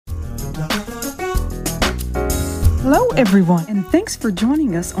Hello, everyone, and thanks for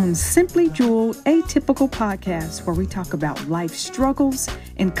joining us on Simply Jewel Atypical Podcast, where we talk about life struggles,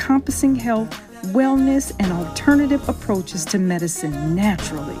 encompassing health, wellness, and alternative approaches to medicine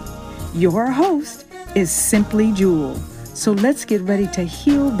naturally. Your host is Simply Jewel. So let's get ready to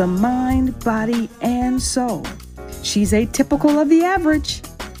heal the mind, body, and soul. She's atypical of the average.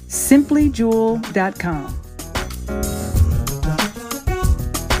 SimplyJewel.com.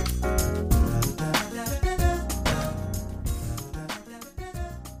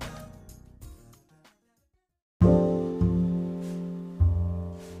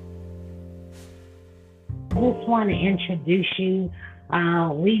 I just want to introduce you.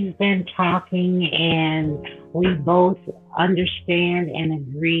 We've been talking and we both understand and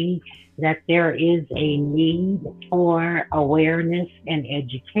agree that there is a need for awareness and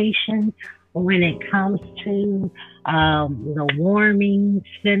education when it comes to the warming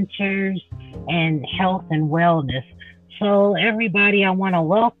centers and health and wellness. So everybody, I want to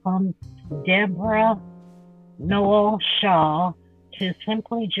welcome Deborah, Noel Shaw to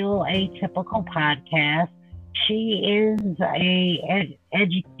Simply Jewel Atypical Podcast. She is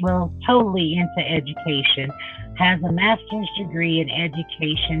totally into education, has a master's degree in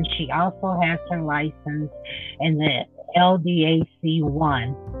education. She also has her license in the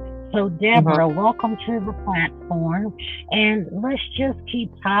LADC1. So Deborah, welcome to the platform, and let's just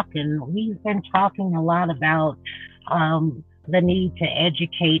keep talking. We've been talking a lot about the need to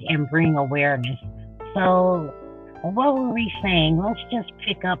educate and bring awareness. So what were we saying? Let's just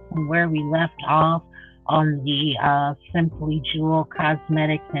pick up from where we left off on the Simply Jewel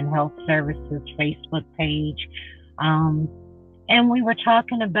Cosmetics and Health Services Facebook page. And we were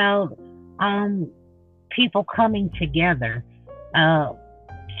talking about people coming together,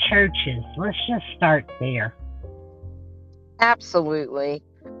 churches. Let's just start there. Absolutely.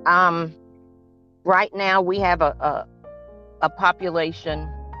 Right now we have a population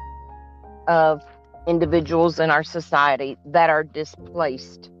of individuals in our society that are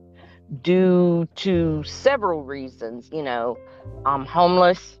displaced due to several reasons,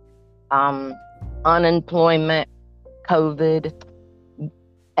 homeless, unemployment, COVID,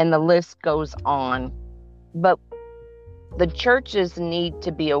 and the list goes on. But the churches need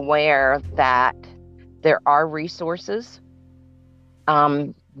to be aware that there are resources.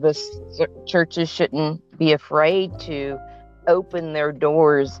 The churches shouldn't be afraid to open their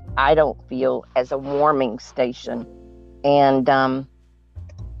doors, I don't feel, as a warming station and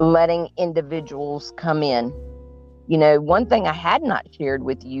letting individuals come in. One thing I had not shared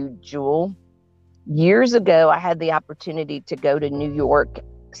with you, Jewel, years ago, I had the opportunity to go to New York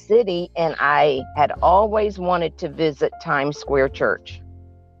City, and I had always wanted to visit Times Square Church.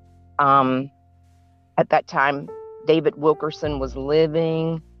 At that time, David Wilkerson was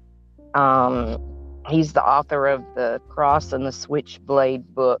living. He's the author of the Cross and the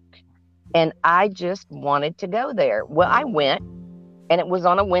Switchblade book. And I just wanted to go there. Well, I went, and it was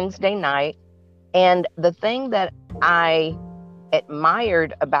on a Wednesday night. And the thing that I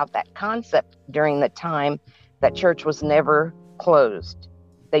admired about that concept during the time, that church was never closed.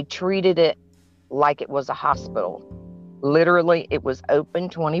 They treated it like it was a hospital. Literally, it was open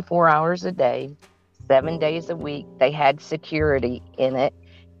 24 hours a day, 7 days a week. They had security in it.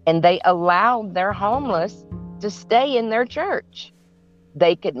 And they allowed their homeless to stay in their church.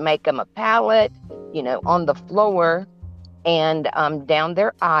 They could make them a pallet, on the floor, and down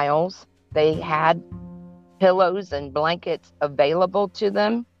their aisles, they had pillows and blankets available to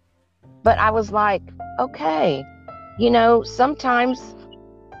them. But I was like, okay, sometimes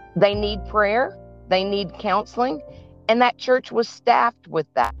they need prayer, they need counseling, and that church was staffed with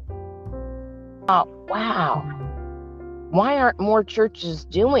that. Oh, wow. Why aren't more churches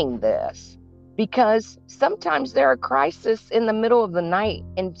doing this? Because sometimes there are crises in the middle of the night,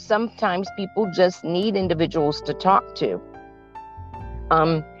 and sometimes people just need individuals to talk to.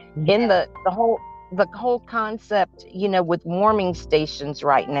 In the whole concept, with warming stations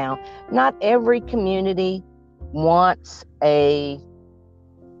right now, not every community wants a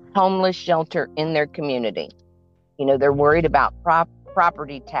homeless shelter in their community. They're worried about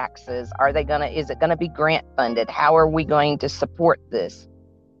property taxes. Is it gonna be grant funded? How are we going to support this?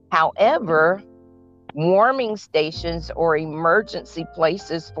 However, warming stations or emergency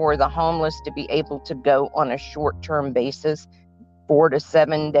places for the homeless to be able to go on a short-term basis, 4 to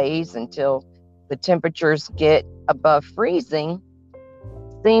 7 days until the temperatures get above freezing,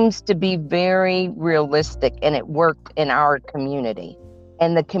 seems to be very realistic, and it worked in our community.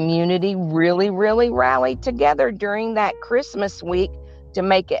 And the community really, really rallied together during that Christmas week to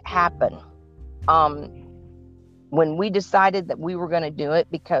make it happen. When we decided that we were going to do it,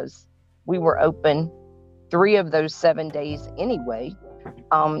 because We were open 3 of those 7 days anyway.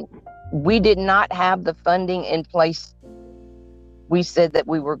 We did not have the funding in place. We said that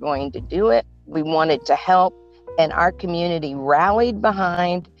we were going to do it. We wanted to help, and our community rallied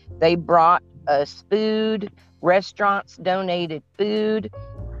behind. They brought us food. Restaurants donated food.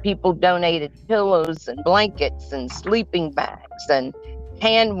 People donated pillows and blankets and sleeping bags and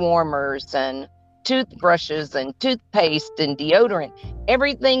hand warmers and toothbrushes and toothpaste and deodorant,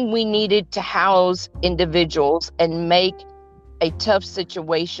 everything we needed to house individuals and make a tough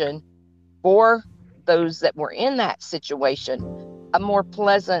situation for those that were in that situation a more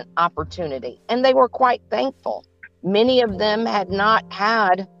pleasant opportunity. And they were quite thankful. Many of them had not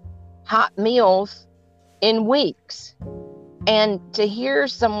had hot meals in weeks. And to hear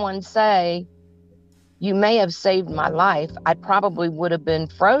someone say, "You may have saved my life. I probably would have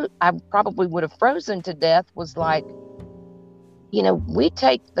frozen to death," was like, we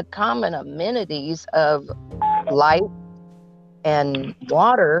take the common amenities of light and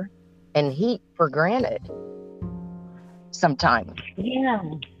water and heat for granted sometimes. Yeah.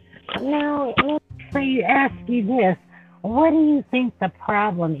 Now, let me ask you this. What do you think the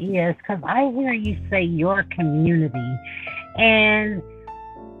problem is? Because I hear you say your community. And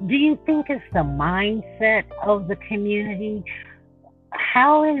do you think it's the mindset of the community?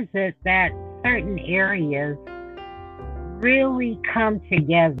 How is it that certain areas really come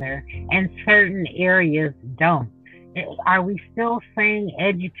together and certain areas don't? Are we still saying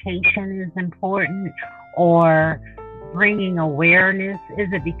education is important, or bringing awareness? Is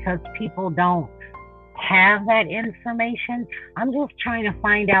it because people don't have that information? I'm just trying to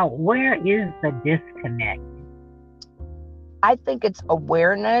find out, where is the disconnect? I think it's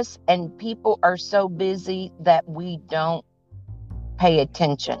awareness, and people are so busy that we don't pay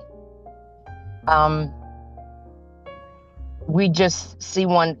attention. We just see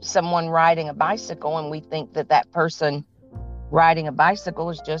someone riding a bicycle, and we think that person riding a bicycle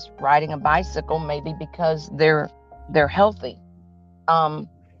is just riding a bicycle, maybe because they're healthy.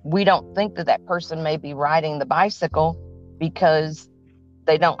 We don't think that person may be riding the bicycle because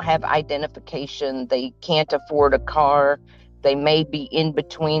they don't have identification, they can't afford a car, they may be in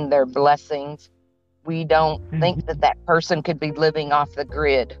between their blessings. We don't think that person could be living off the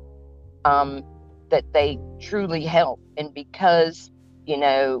grid, that they truly help. And because,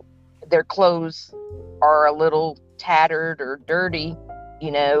 their clothes are a little tattered or dirty,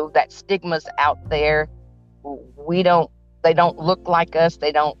 that stigma's out there. They don't look like us,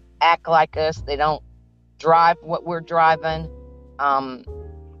 they don't act like us, they don't drive what we're driving.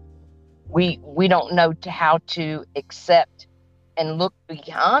 We don't know how to accept and look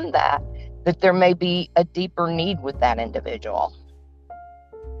beyond that there may be a deeper need with that individual.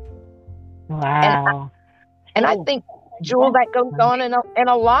 Wow. And I think, Jewel, that goes on in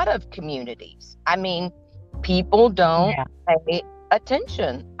a lot of communities. I mean, people don't pay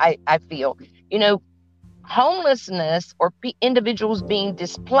attention, I feel. Homelessness or individuals being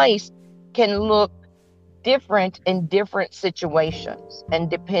displaced can look different in different situations and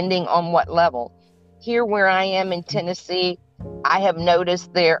depending on what level. Here where I am in Tennessee, I have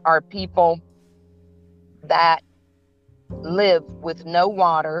noticed there are people that live with no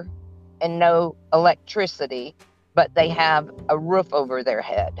water and no electricity, but they have a roof over their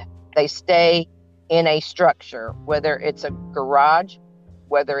head. They stay in a structure, whether it's a garage,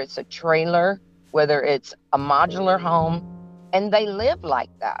 whether it's a trailer, whether it's a modular home, and they live like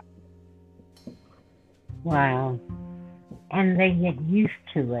that. Wow. And they get used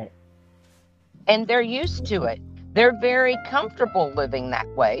to it. And they're used to it. They're very comfortable living that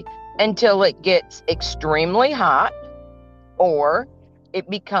way until it gets extremely hot or it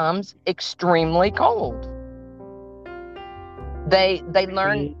becomes extremely cold. They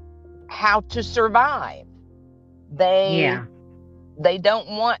learn how to survive. They don't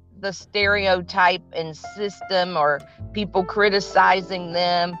want the stereotype and system or people criticizing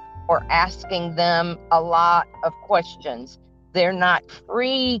them or asking them a lot of questions. They're not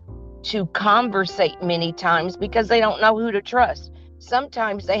free to conversate many times because they don't know who to trust.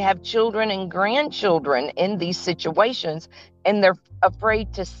 Sometimes they have children and grandchildren in these situations, and they're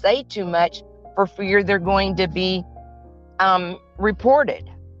afraid to say too much for fear they're going to be reported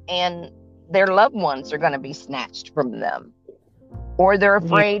and their loved ones are going to be snatched from them. Or they're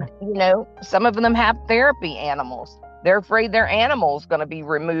afraid, some of them have therapy animals. They're afraid their animal's going to be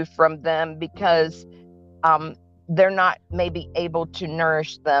removed from them because they're not maybe able to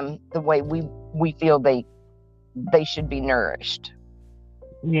nourish them the way we feel they should be nourished.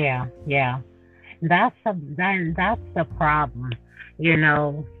 Yeah. That's the problem.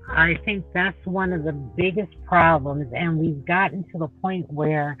 I think that's one of the biggest problems, and we've gotten to the point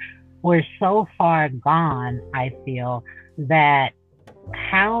where we're so far gone, I feel, that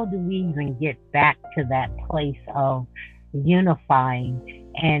how do we even get back to that place of unifying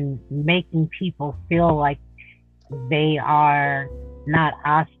and making people feel like they are not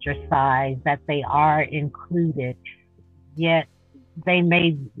ostracized, that they are included, yet they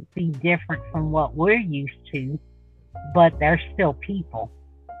may be different from what we're used to, but they're still people.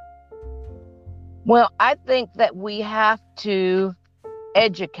 Well, I think that we have to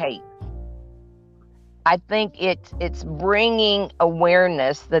educate. I think it's bringing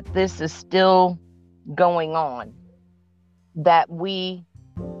awareness that this is still going on, that we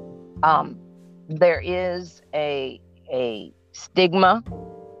there is a stigma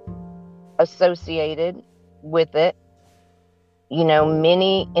associated with it. You know,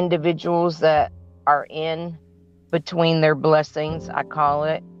 many individuals that are in between their blessings, I call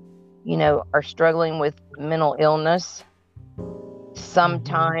it, you know, are struggling with mental illness.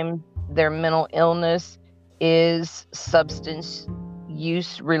 Sometimes their mental illness is substance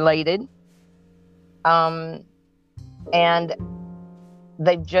use related. And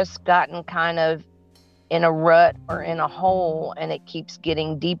they've just gotten kind of in a rut or in a hole, and it keeps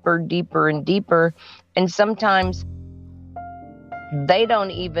getting deeper, deeper, and deeper. And sometimes they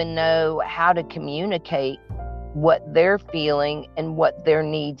don't even know how to communicate what they're feeling and what their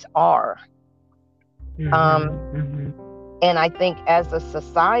needs are. And I think as a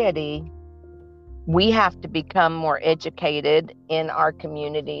society, we have to become more educated in our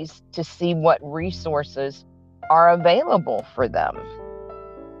communities to see what resources are available for them.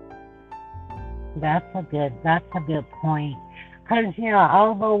 That's a good point. Because, you know,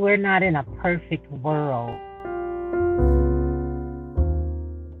 although we're not in a perfect world,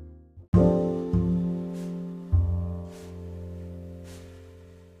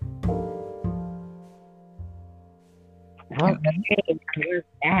 okay, we're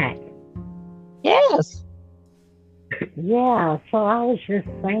back. Yes. Yeah, so I was just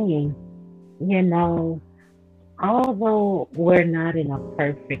saying, you know, although we're not in a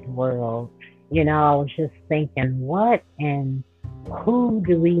perfect world, you know, I was just thinking, what and who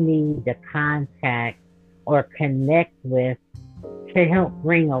do we need to contact or connect with to help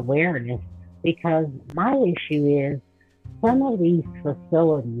bring awareness? Because my issue is some of these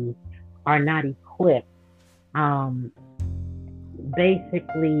facilities are not equipped.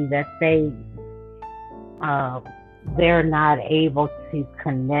 Basically, that they're not able to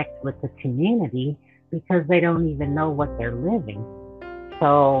connect with the community because they don't even know what they're living.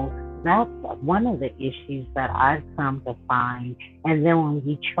 So that's one of the issues that I've come to find. And then when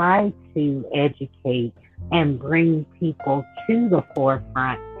we try to educate and bring people to the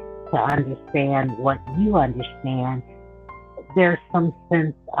forefront to understand what you understand, there's some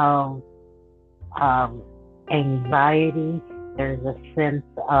sense of anxiety, there's a sense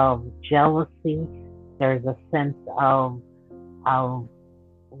of jealousy, there's a sense of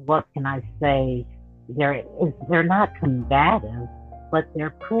what can I say? They're not combative, but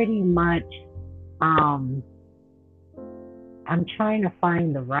they're pretty much. I'm trying to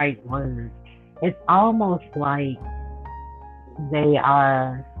find the right word. It's almost like they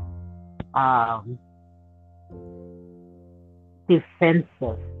are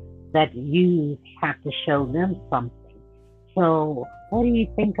defensive. That you have to show them something. So, what do you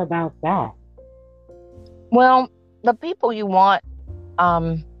think about that? Well, the people you want,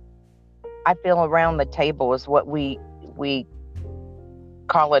 I feel around the table is what we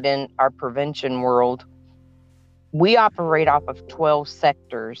call it in our prevention world. We operate off of 12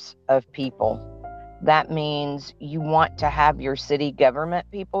 sectors of people. That means you want to have your city government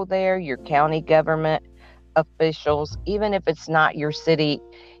people there, your county government officials, even if it's not your city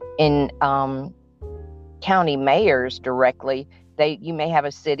in county mayors directly. You may have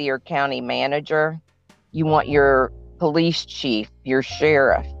a city or county manager. You want your police chief, your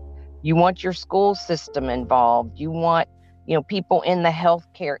sheriff. You want your school system involved. You want, you know, people in the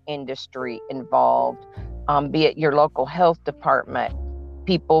healthcare industry involved, be it your local health department.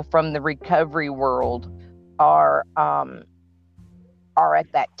 People from the recovery world are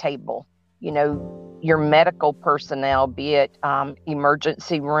at that table. You know, your medical personnel, be it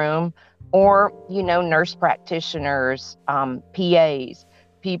emergency room or, you know, nurse practitioners, PAs,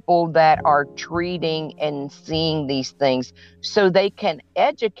 people that are treating and seeing these things so they can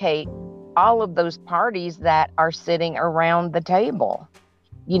educate all of those parties that are sitting around the table.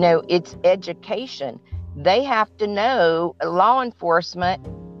 You know, it's education. They have to know, law enforcement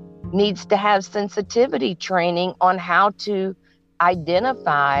needs to have sensitivity training on how to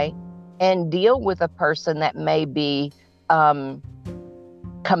identify and deal with a person that may be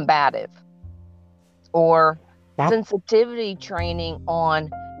combative, or sensitivity training on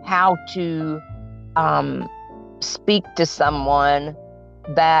how to speak to someone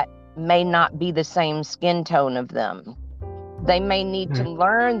that may not be the same skin tone of them. They may need to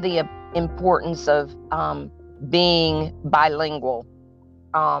learn the importance of being bilingual.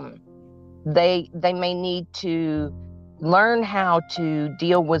 They may need to learn how to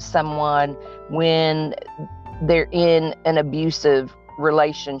deal with someone when they're in an abusive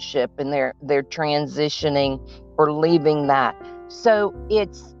relationship and they're transitioning or leaving that. So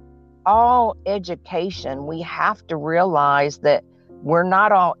it's all education. We have to realize that we're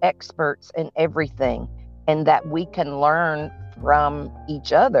not all experts in everything and that we can learn from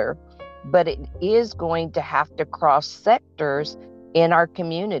each other, but it is going to have to cross sectors in our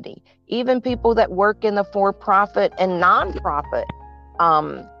community. Even people that work in the for-profit and nonprofit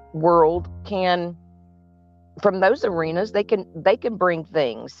world can, from those arenas, they can bring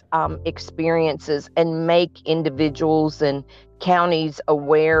things, experiences, and make individuals and counties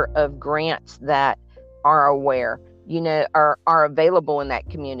aware of grants that are available in that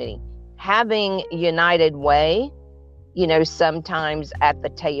community. Having United Way, sometimes at the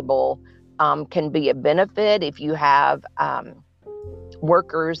table can be a benefit. If you have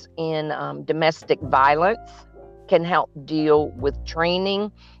workers in domestic violence, can help deal with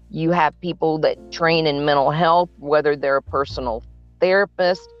training. You have people that train in mental health, whether they're a personal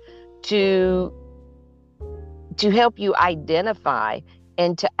therapist, to help you identify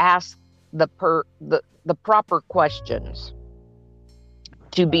and to ask the proper questions,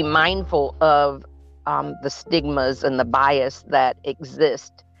 to be mindful of the stigmas and the bias that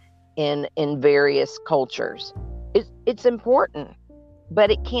exist in various cultures. It's important,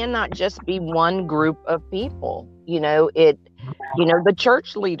 but it cannot just be one group of people. The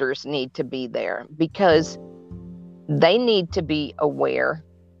church leaders need to be there because they need to be aware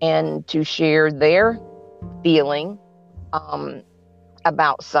and to share their feeling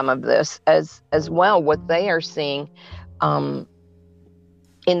about some of this as well, what they are seeing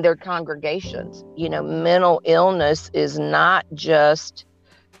in their congregations. Mental illness is not just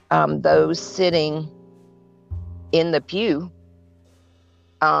those sitting in the pew.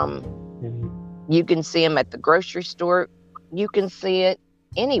 You can see them at the grocery store. You can see it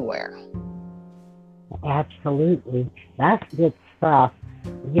anywhere. Absolutely. That's good stuff.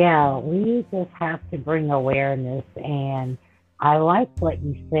 Yeah, we just have to bring awareness. And I like what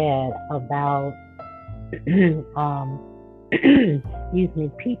you said about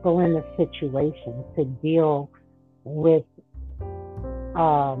people in the situation to deal with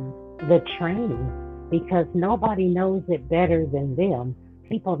the training, because nobody knows it better than them.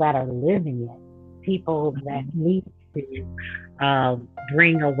 People that are living it, people that need to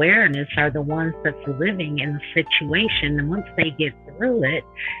bring awareness are the ones that's living in the situation. And once they get through it,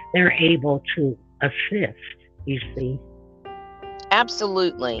 they're able to assist, you see.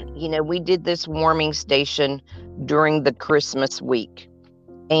 Absolutely. We did this warming station during the Christmas week.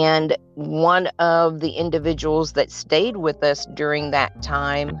 And one of the individuals that stayed with us during that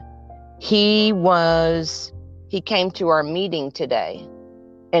time, he came to our meeting today,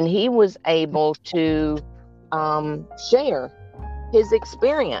 and he was able to share his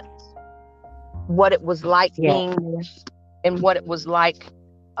experience, what it was like being there and what it was like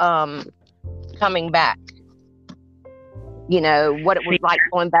coming back. What it was like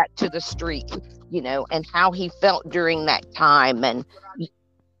going back to the street, and how he felt during that time. And,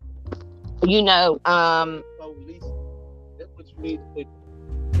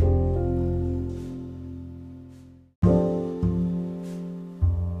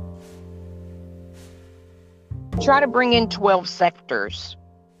 try to bring in 12 sectors.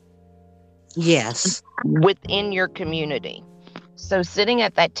 Yes. Within your community. So sitting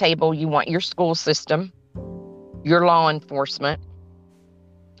at that table, you want your school system, your law enforcement,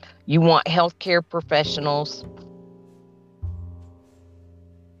 you want healthcare professionals,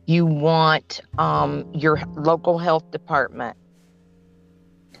 you want your local health department,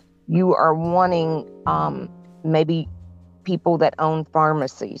 you are wanting maybe people that own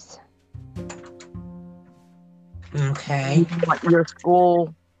pharmacies. Okay. You want your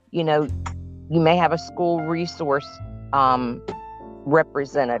school, you may have a school resource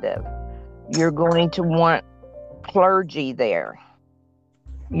representative. You're going to want clergy there.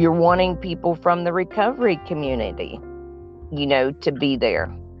 You're wanting people from the recovery community, to be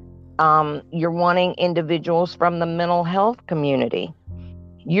there. You're wanting individuals from the mental health community.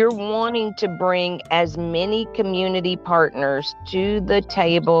 You're wanting to bring as many community partners to the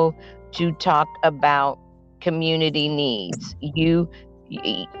table to talk about community needs.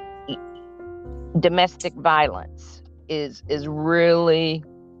 Domestic violence is really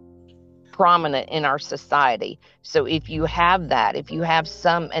prominent in our society. So if you have that, if you have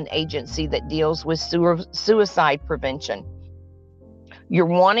an agency that deals with suicide prevention, you're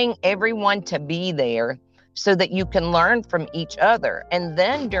wanting everyone to be there so that you can learn from each other. And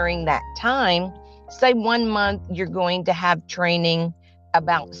then during that time, say 1 month, you're going to have training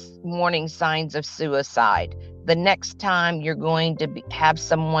about warning signs of suicide. The next time you're going to have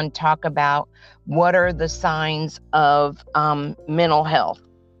someone talk about what are the signs of mental health.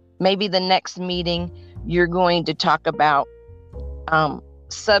 Maybe the next meeting, you're going to talk about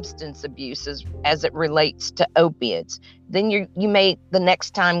substance abuse as it relates to opiates. Then you may the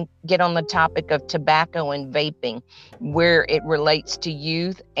next time get on the topic of tobacco and vaping, where it relates to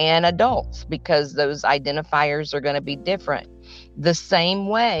youth and adults, because those identifiers are going to be different. The same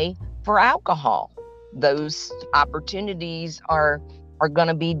way for alcohol, those opportunities are going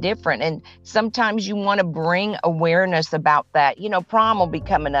to be different. And sometimes you want to bring awareness about that. Prom will be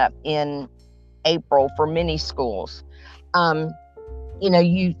coming up in April for many schools.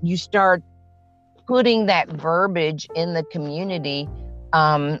 You start putting that verbiage in the community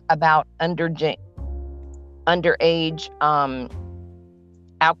about underage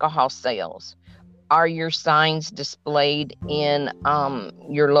alcohol sales. Are your signs displayed in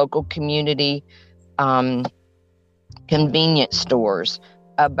your local community convenience stores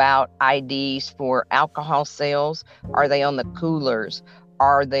about IDs for alcohol sales? Are they on the coolers?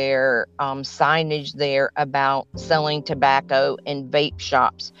 Are there signage there about selling tobacco in vape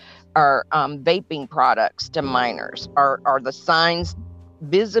shops or vaping products to minors? Are the signs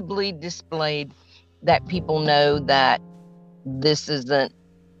visibly displayed that people know that this isn't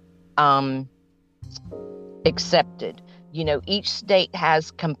accepted? Each state has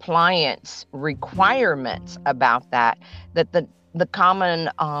compliance requirements about that the common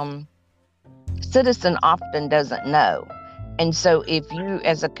citizen often doesn't know. And so if you,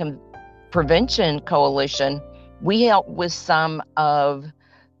 as a prevention coalition, we help with some of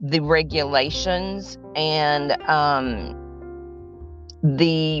the regulations and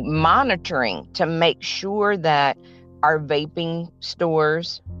the monitoring to make sure that our vaping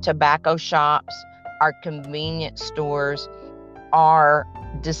stores, tobacco shops, our convenience stores are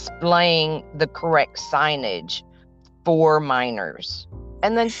displaying the correct signage for minors.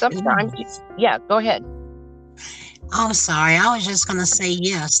 And then sometimes, go ahead. I'm sorry. I was just going to say,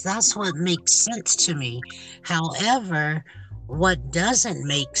 yes, that's what makes sense to me. However, what doesn't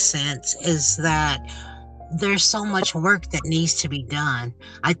make sense is that there's so much work that needs to be done.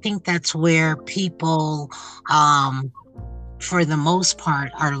 I think that's where people, for the most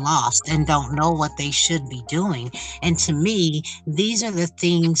part, are lost and don't know what they should be doing. And to me, these are the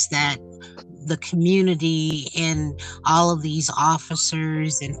things that the community and all of these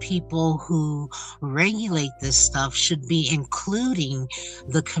officers and people who regulate this stuff should be including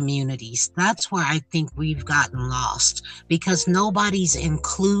the communities. That's where I think we've gotten lost, because nobody's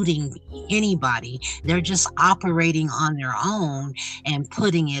including anybody. They're just operating on their own and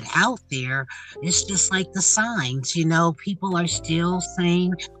putting it out there. It's just like the signs, people are still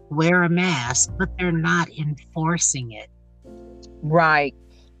saying wear a mask, but they're not enforcing it. Right.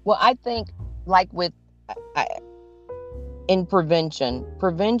 Well, I think like with in prevention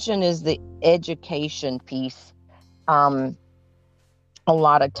is the education piece. A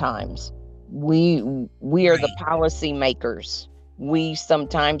lot of times we are the policy makers. We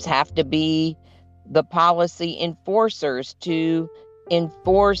sometimes have to be the policy enforcers to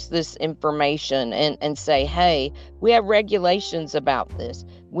enforce this information and say, hey, we have regulations about this.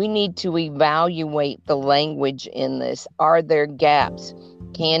 We need to evaluate the language in this. Are there gaps?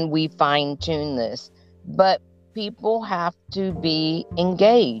 Can we fine tune this? But people have to be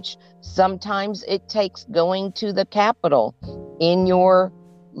engaged. Sometimes it takes going to the Capitol in your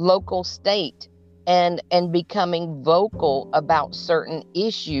local state and becoming vocal about certain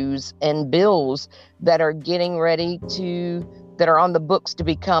issues and bills that are that are on the books to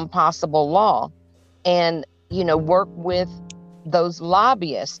become possible law, and work with those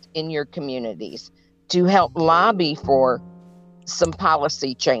lobbyists in your communities to help lobby for some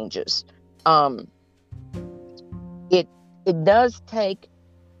policy changes. It does take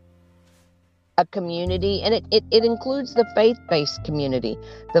a community, and it includes the faith-based community.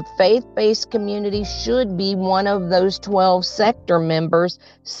 The faith-based community should be one of those 12 sector members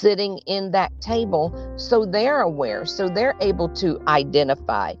sitting in that table, so they're aware, so they're able to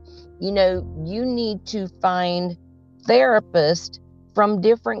identify. You need to find therapists from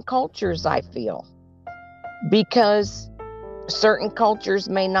different cultures, I feel, because certain cultures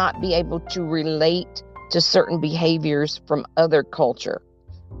may not be able to relate to certain behaviors from other culture.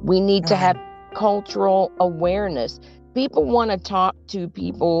 We need to have cultural awareness. People want to talk to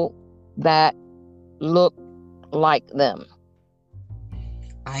people that look like them,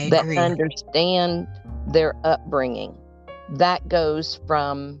 I that agree. understand their upbringing. That goes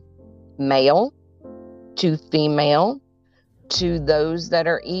from male to female to those that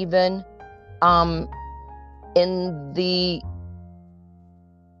are even in the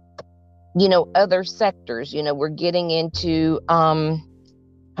other sectors. We're getting into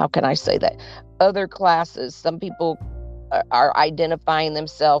how can I say that, other classes. Some people are identifying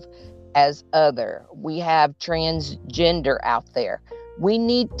themselves as other. We have transgender out there. We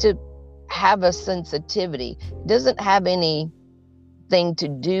need to have a sensitivity. It doesn't have anything to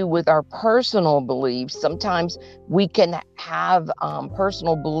do with our personal beliefs. Sometimes we can have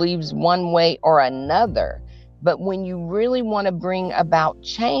personal beliefs one way or another, but when you really want to bring about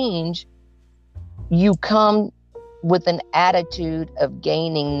change, you come with an attitude of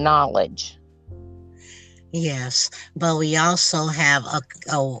gaining knowledge. Yes, but we also have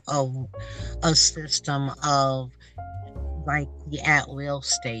a system of, like, the at will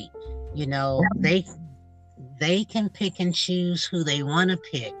state. They can pick and choose who they want to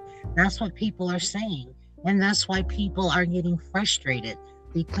pick. That's what people are saying. And that's why people are getting frustrated,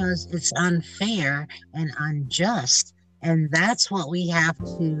 because it's unfair and unjust. And that's what we have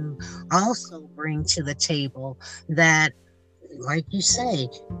to also bring to the table, that, like you say,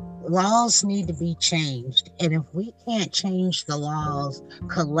 laws need to be changed. And if we can't change the laws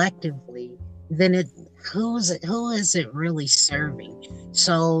collectively, then who is it really serving?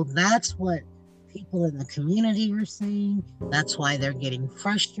 So that's what people in the community are saying. That's why they're getting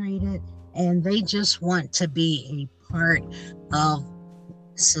frustrated, and they just want to be a part of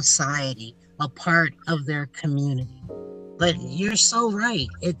society, a part of their community. But you're so right.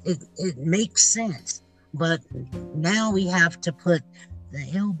 It makes sense. But now we have to put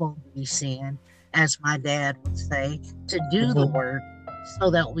the elbow grease in, as my dad would say, to do the work, so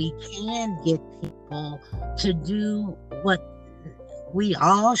that we can get people to do what we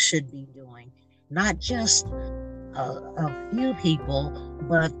all should be doing. Not just a few people,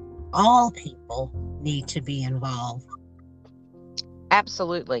 but all people need to be involved.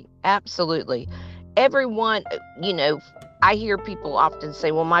 Absolutely. Absolutely. Everyone, I hear people often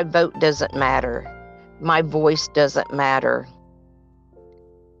say, well, my vote doesn't matter. My voice doesn't matter.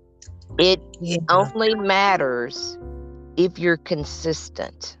 It only matters if you're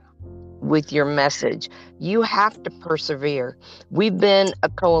consistent with your message. You have to persevere. We've been a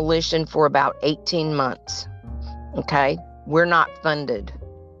coalition for about 18 months. Okay? We're not funded.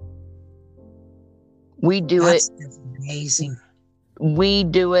 That's amazing. We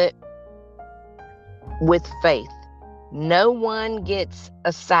do it with faith. No one gets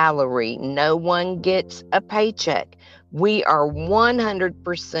a salary. No one gets a paycheck. We are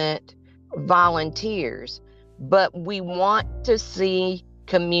 100% volunteers, but we want to see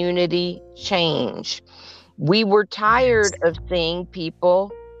community change. We were tired of seeing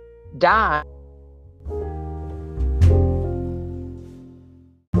people die.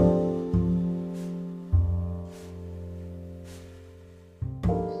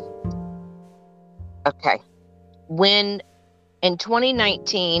 Okay. When in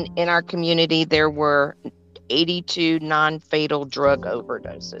 2019 in our community, there were 82 non-fatal drug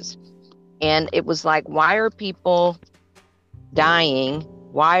overdoses. And it was like, why are people dying?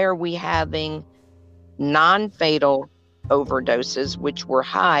 Why are we having non-fatal overdoses, which were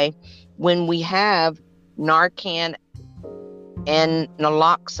high, when we have Narcan and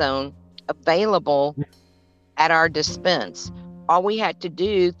naloxone available at our dispense? All we had to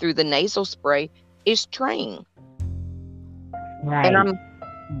do through the nasal spray is train. Right. And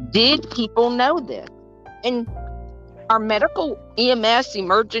did people know this? And our medical, EMS,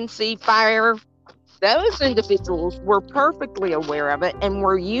 emergency, fire, those individuals were perfectly aware of it and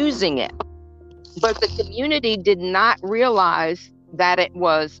were using it. But the community did not realize that it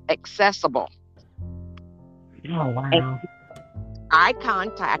was accessible. Oh, wow. And I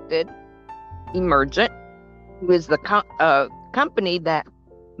contacted Emergent, who is the company that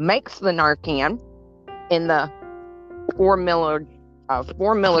makes the Narcan in the 4 milligram,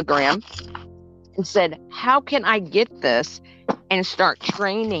 and said, how can I get this and start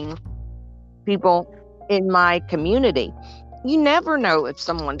training people in my community? You never know if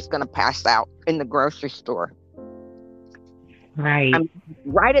someone's going to pass out in the grocery store. Right.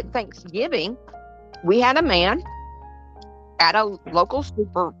 Right at Thanksgiving, we had a man at a local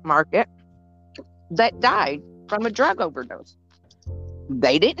supermarket that died from a drug overdose.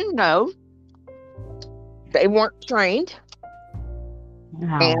 They didn't know. They weren't trained.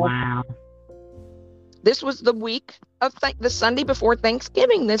 Oh, wow. This was the week of the Sunday before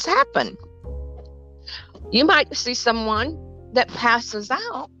Thanksgiving this happened. You might see someone that passes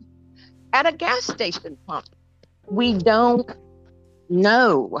out at a gas station pump. We don't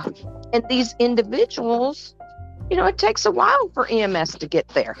know. And these individuals, it takes a while for EMS to get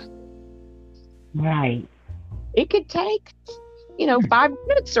there. Right. It could take, 5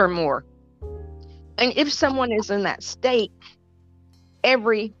 minutes or more. And if someone is in that state,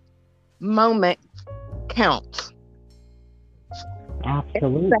 every moment counts.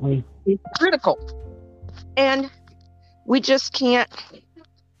 Absolutely. It's critical. And we just can't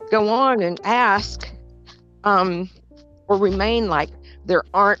go on and ask or remain like there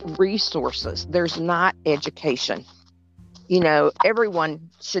aren't resources. There's not education. Everyone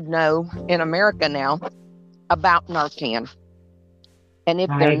should know in America now about Narcan. And if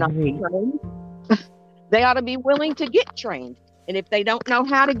they're not trained, they ought to be willing to get trained. And if they don't know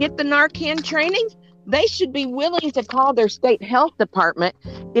how to get the Narcan training, they should be willing to call their state health department,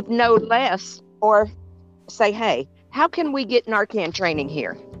 if no less, or say, hey, how can we get Narcan training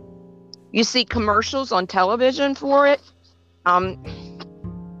here? You see commercials on television for it.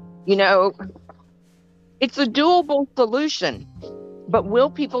 It's a doable solution, but will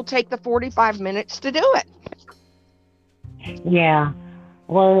people take the 45 minutes to do it? Yeah.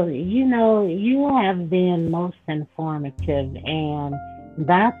 Well, you have been most informative, and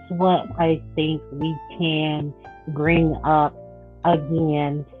that's what I think we can bring up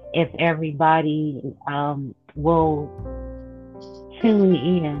again if everybody will tune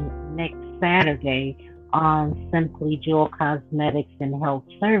in next Saturday on Simply Jewel Cosmetics and Health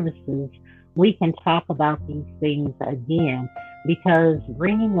Services. We can talk about these things again, because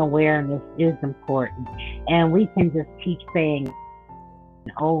bringing awareness is important, and we can just keep saying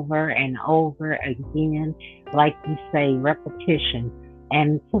over and over again, like you say, repetition,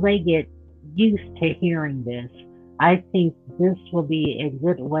 and so they get used to hearing this. I think this will be a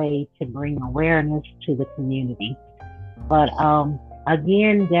good way to bring awareness to the community. But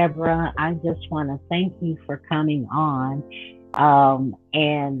again, Deborah, I just want to thank you for coming on,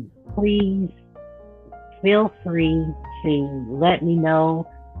 and please feel free to let me know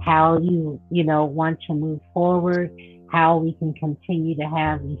how you want to move forward, how we can continue to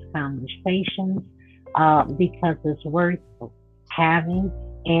have these conversations, because it's worth having.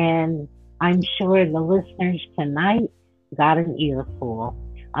 And I'm sure the listeners tonight got an earful.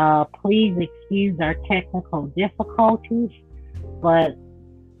 Please excuse our technical difficulties, but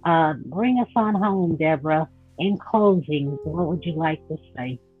bring us on home, Deborah. In closing, what would you like to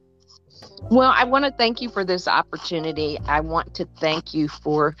say? Well, I want to thank you for this opportunity. I want to thank you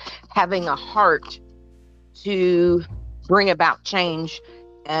for having a heart to bring about change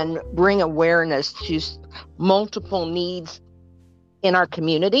and bring awareness to multiple needs in our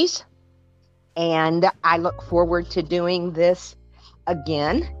communities. And I look forward to doing this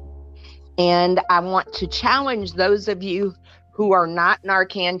again. And I want to challenge those of you who are not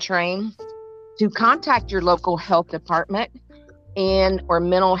Narcan trained to contact your local health department or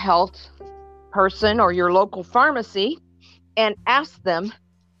mental health person or your local pharmacy and ask them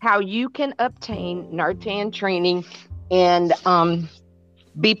how you can obtain Narcan training and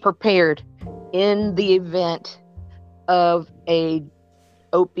be prepared in the event of a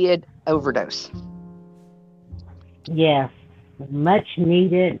opiate overdose. Yes, much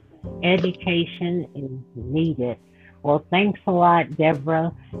needed education is needed. Well, thanks a lot,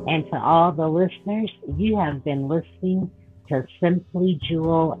 Deborah. And to all the listeners, you have been listening to Simply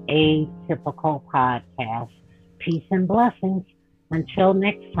Jewel Atypical Podcast. Peace and blessings. Until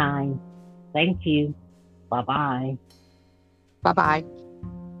next time, thank you. Bye-bye. Bye-bye.